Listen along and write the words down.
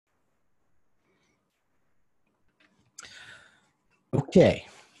Okay,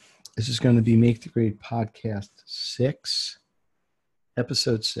 this is going to be Make the Grade Podcast 6,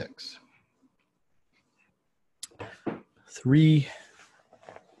 Episode 6. 3,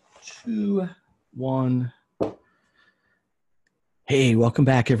 2, 1. Hey, welcome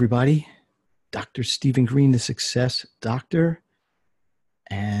back, everybody. Dr. Stephen Green, the Success Doctor,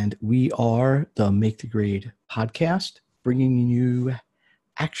 and we are the Make the Grade Podcast, bringing you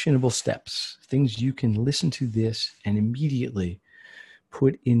actionable steps, things you can listen to this and immediately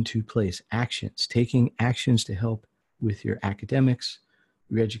put into place. Actions, taking actions to help with your academics,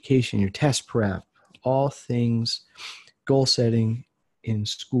 your education, your test prep, all things goal setting in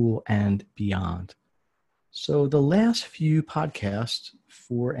school and beyond. So the last few podcasts,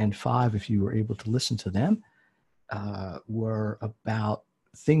 4 and 5, if you were able to listen to them, were about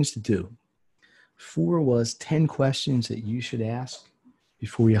things to do. 4 was 10 questions that you should ask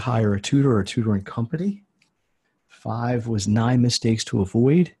before you hire a tutor or a tutoring company. 5 was 9 mistakes to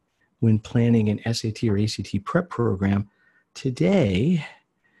avoid when planning an SAT or ACT prep program. Today,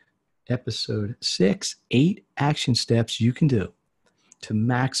 episode 6, 8 action steps you can do to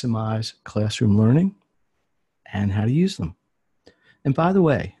maximize classroom learning and how to use them. And by the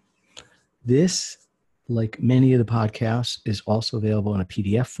way, this, like many of the podcasts, is also available in a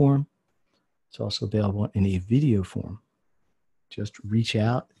PDF form. It's also available in a video form. Just reach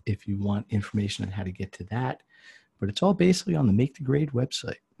out if you want information on how to get to that. But it's all basically on the Make the Grade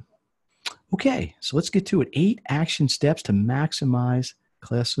website. Okay, so let's get to it. 8 action steps to maximize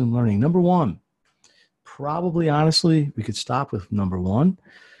classroom learning. Number 1, probably honestly, we could stop with number 1,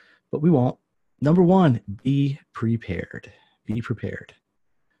 but we won't. Number 1, be prepared. Be prepared.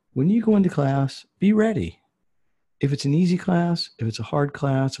 When you go into class, be ready. If it's an easy class, if it's a hard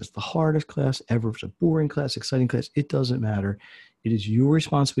class, if it's the hardest class ever, if it's a boring class, exciting class, it doesn't matter. It is your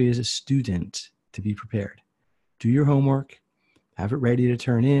responsibility as a student to be prepared. Do your homework, have it ready to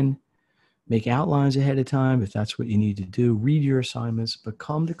turn in, make outlines ahead of time if that's what you need to do, read your assignments, but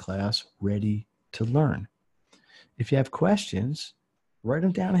come to class ready to learn. If you have questions, write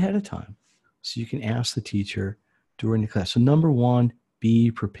them down ahead of time so you can ask the teacher during the class. So number 1,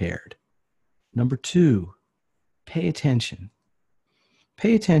 be prepared. Number 2, pay attention.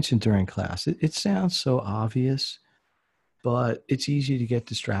 Pay attention during class. It sounds so obvious, but it's easy to get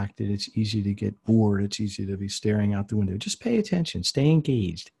distracted. It's easy to get bored. It's easy to be staring out the window. Just pay attention. Stay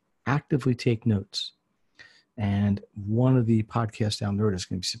engaged. Actively take notes. And one of the podcasts down the road is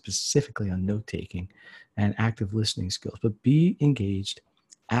going to be specifically on note-taking and active listening skills. But be engaged.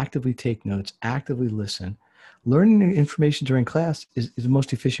 Actively take notes. Actively listen. Learning the information during class is the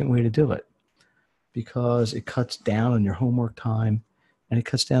most efficient way to do it because it cuts down on your homework time and it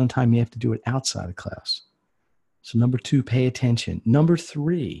cuts down on time you have to do it outside of class. So number 2, pay attention. Number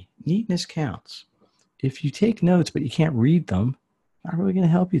 3, neatness counts. If you take notes but you can't read them, not really going to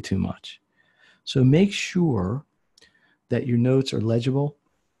help you too much. So make sure that your notes are legible,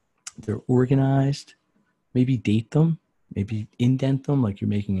 they're organized, maybe date them, maybe indent them like you're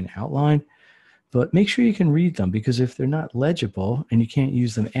making an outline, but make sure you can read them because if they're not legible and you can't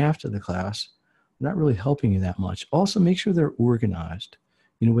use them after the class, they're not really helping you that much. Also, make sure they're organized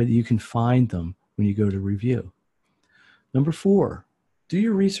in a way that you can find them when you go to review. Number 4, do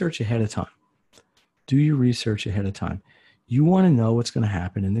your research ahead of time. Do your research ahead of time. You want to know what's going to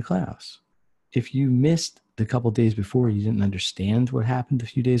happen in the class. If you missed the couple days before, you didn't understand what happened a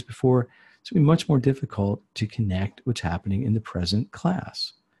few days before, it's going to be much more difficult to connect what's happening in the present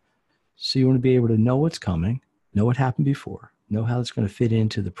class. So you want to be able to know what's coming, know what happened before, know how it's going to fit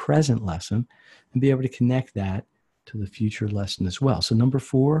into the present lesson, and be able to connect that to the future lesson as well. So number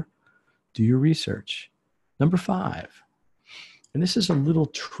 4, do your research. Number 5, and this is a little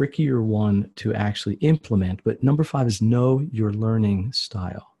trickier one to actually implement, but number 5 is know your learning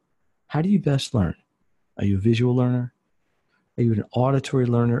style. How do you best learn? Are you a visual learner? Are you an auditory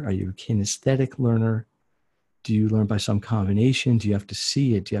learner? Are you a kinesthetic learner? Do you learn by some combination? Do you have to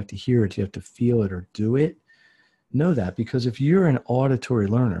see it? Do you have to hear it? Do you have to feel it or do it? Know that because if you're an auditory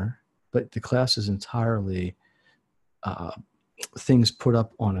learner, but the class is entirely things put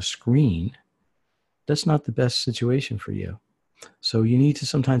up on a screen, that's not the best situation for you. So you need to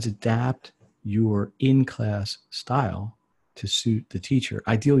sometimes adapt your in-class style to suit the teacher.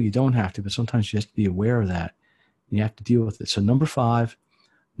 Ideally, you don't have to, but sometimes you have to be aware of that. You have to deal with it. So number 5,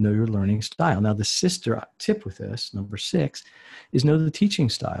 know your learning style. Now, the sister tip with this, number 6, is know the teaching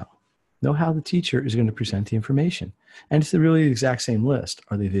style. Know how the teacher is going to present the information. And it's really the exact same list.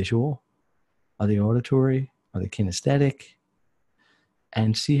 Are they visual? Are they auditory? Are they kinesthetic?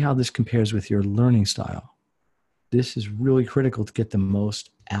 And see how this compares with your learning style. This is really critical to get the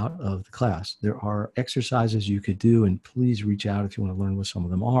most out of the class. There are exercises you could do, and please reach out if you want to learn what some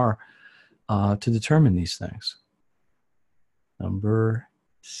of them are, to determine these things. Number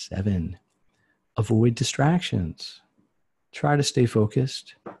 7, avoid distractions. Try to stay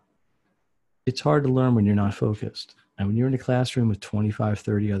focused. It's hard to learn when you're not focused. And when you're in a classroom with 25,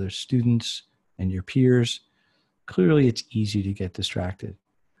 30 other students and your peers, clearly it's easy to get distracted.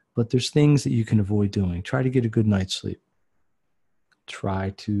 But there's things that you can avoid doing. Try to get a good night's sleep.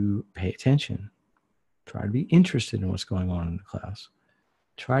 Try to pay attention. Try to be interested in what's going on in the class.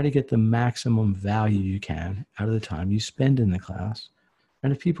 Try to get the maximum value you can out of the time you spend in the class.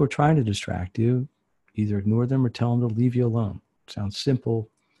 And if people are trying to distract you, either ignore them or tell them to leave you alone. Sounds simple,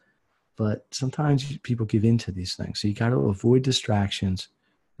 but sometimes people give in to these things. So you got to avoid distractions.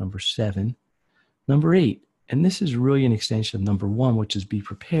 Number 7. Number 8, and this is really an extension of number 1, which is be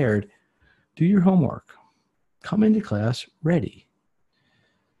prepared. Do your homework. Come into class ready.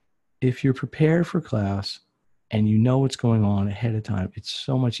 If you're prepared for class and you know what's going on ahead of time, it's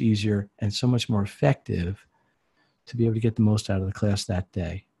so much easier and so much more effective to be able to get the most out of the class that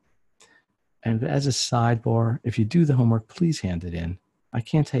day. And as a sidebar, if you do the homework, please hand it in. I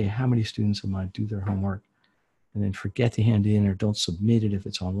can't tell you how many students of mine do their homework and then forget to hand it in or don't submit it if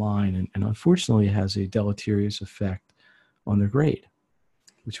it's online. And unfortunately, it has a deleterious effect on their grade,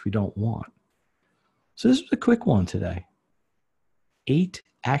 which we don't want. So this is a quick one today. 8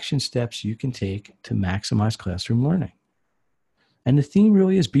 action steps you can take to maximize classroom learning. And the theme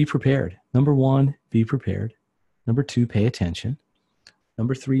really is be prepared. Number 1, be prepared. Number 2, pay attention.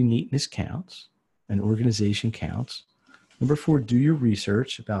 Number 3, neatness counts and organization counts. Number 4, do your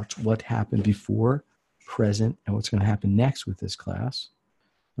research about what happened before, present, and what's going to happen next with this class.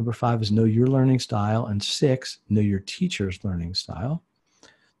 Number 5 is know your learning style. And 6, know your teacher's learning style.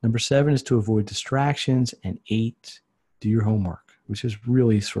 Number 7 is to avoid distractions. And 8, do your homework, which is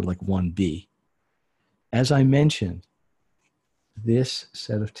really sort of like 1B. As I mentioned, this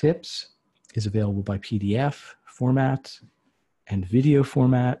set of tips is available by PDF format and video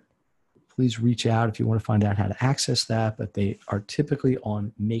format. Please reach out if you want to find out how to access that, but they are typically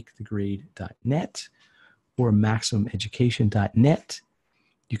on makethegrade.net or maximumeducation.net.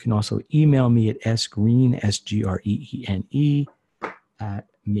 You can also email me at sgreen, SGREENE, at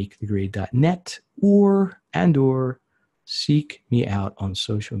makethegrade.net or seek me out on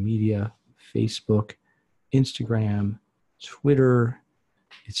social media, Facebook, Instagram, Twitter,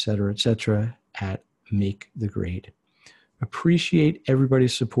 etc., at makethegrade. Appreciate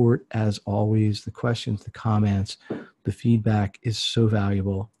everybody's support as always. The questions, the comments, the feedback is so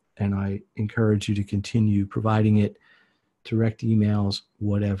valuable, and I encourage you to continue providing it. Direct emails,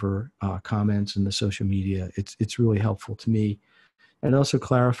 whatever, comments in the social media. It's really helpful to me, and it also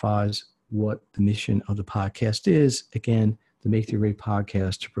clarifies what the mission of the podcast is. Again, the Make the Grade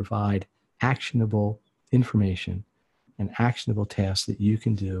podcast to provide actionable information and actionable tasks that you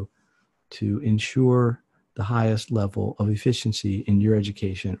can do to ensure the highest level of efficiency in your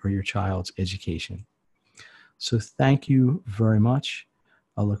education or your child's education. So thank you very much.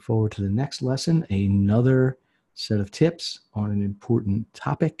 I'll look forward to the next lesson, another set of tips on an important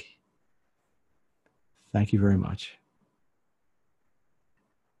topic. Thank you very much.